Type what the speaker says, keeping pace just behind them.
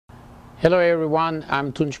Hello everyone,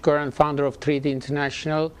 I'm Tunch Goren, founder of 3D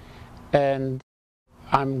International, and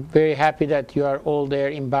I'm very happy that you are all there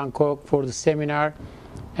in Bangkok for the seminar,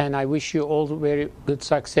 and I wish you all very good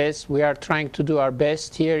success. We are trying to do our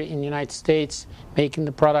best here in the United States, making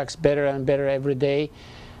the products better and better every day,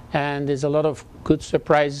 and there's a lot of good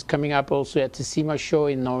surprises coming up also at the SEMA show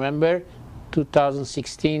in November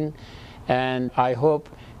 2016, and I hope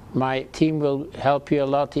my team will help you a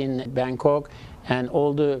lot in Bangkok, and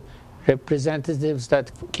all the representatives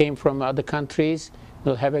that came from other countries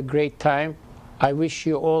will have a great time. I wish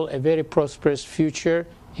you all a very prosperous future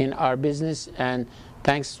in our business, and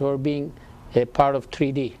thanks for being a part of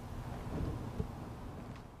 3D.